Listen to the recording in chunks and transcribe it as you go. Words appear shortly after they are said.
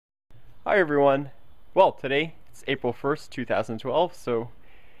Hi everyone. Well, today it's April 1st, 2012, so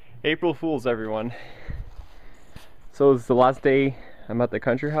April Fools everyone. So it's the last day I'm at the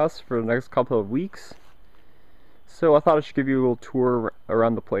country house for the next couple of weeks. So I thought I should give you a little tour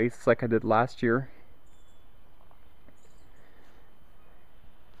around the place like I did last year.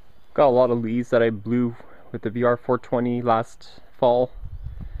 Got a lot of leaves that I blew with the VR 420 last fall.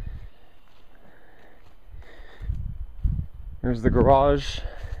 Here's the garage.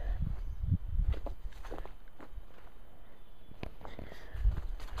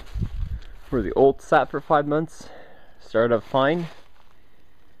 Where the old sat for 5 months. Started up fine.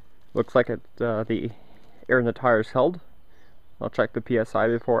 Looks like the air in the tires held. I'll check the PSI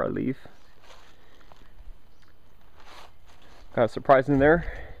before I leave. Got a surprise in there.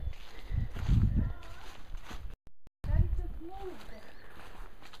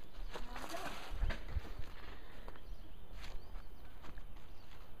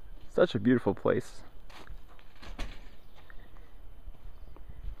 Such a beautiful place.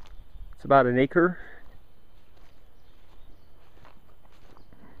 It's about an acre.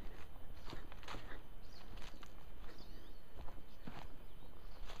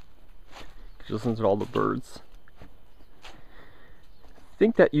 Just listen to all the birds. I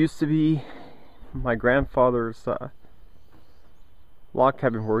think that used to be my grandfather's log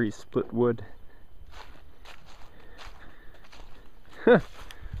cabin where he split wood. Look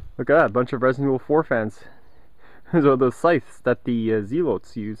at that, a bunch of Resident Evil 4 fans. Those are those scythes that the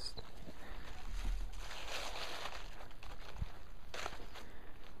Zealots used.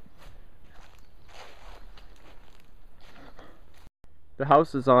 The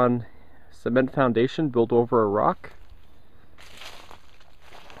house is on cement foundation built over a rock.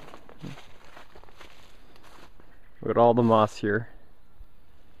 Look at all the moss here.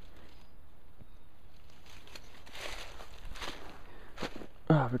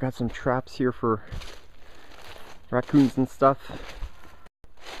 Oh, we got some traps here for raccoons and stuff.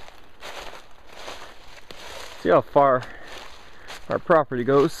 See how far our property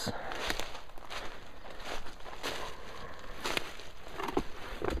goes.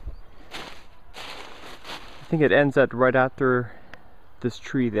 I think it ends at right after this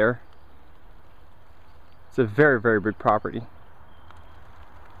tree there. It's a very, very big property.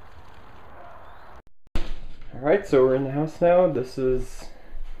 Alright, so we're in the house now. This is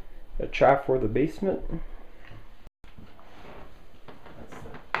a trap for the basement.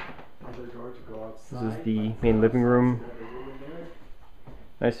 This is the main living room.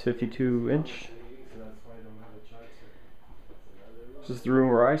 Nice 52-inch. This is the room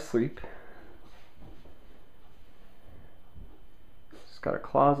where I sleep. It's got a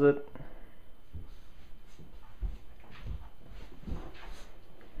closet.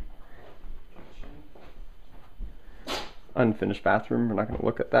 Unfinished bathroom, we're not going to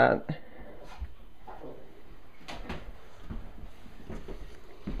look at that.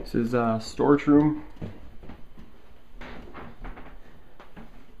 This is a storage room.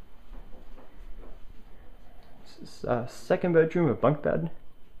 This is a second bedroom, a bunk bed.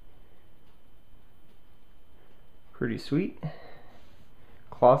 Pretty sweet.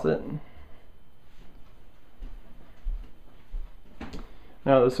 Closet.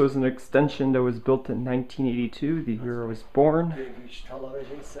 Now this was an extension that was built in 1982, the year I was born. Big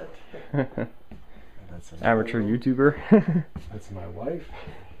television set. That's Amateur YouTuber. That's my wife.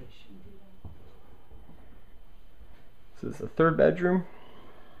 This is the third bedroom.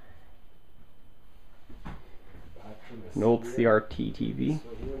 An old CRT TV.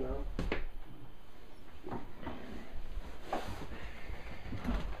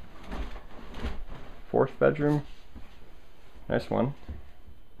 Fourth bedroom. Nice one.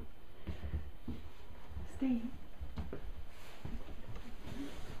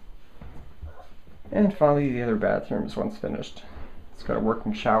 And finally the other bathroom is once finished. It's got a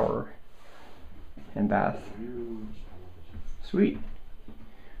working shower and bath. Sweet.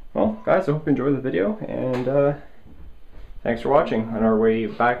 Well guys, I hope you enjoyed the video, and thanks for watching. On our way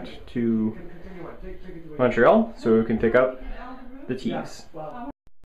back to Montreal so we can pick up the teas.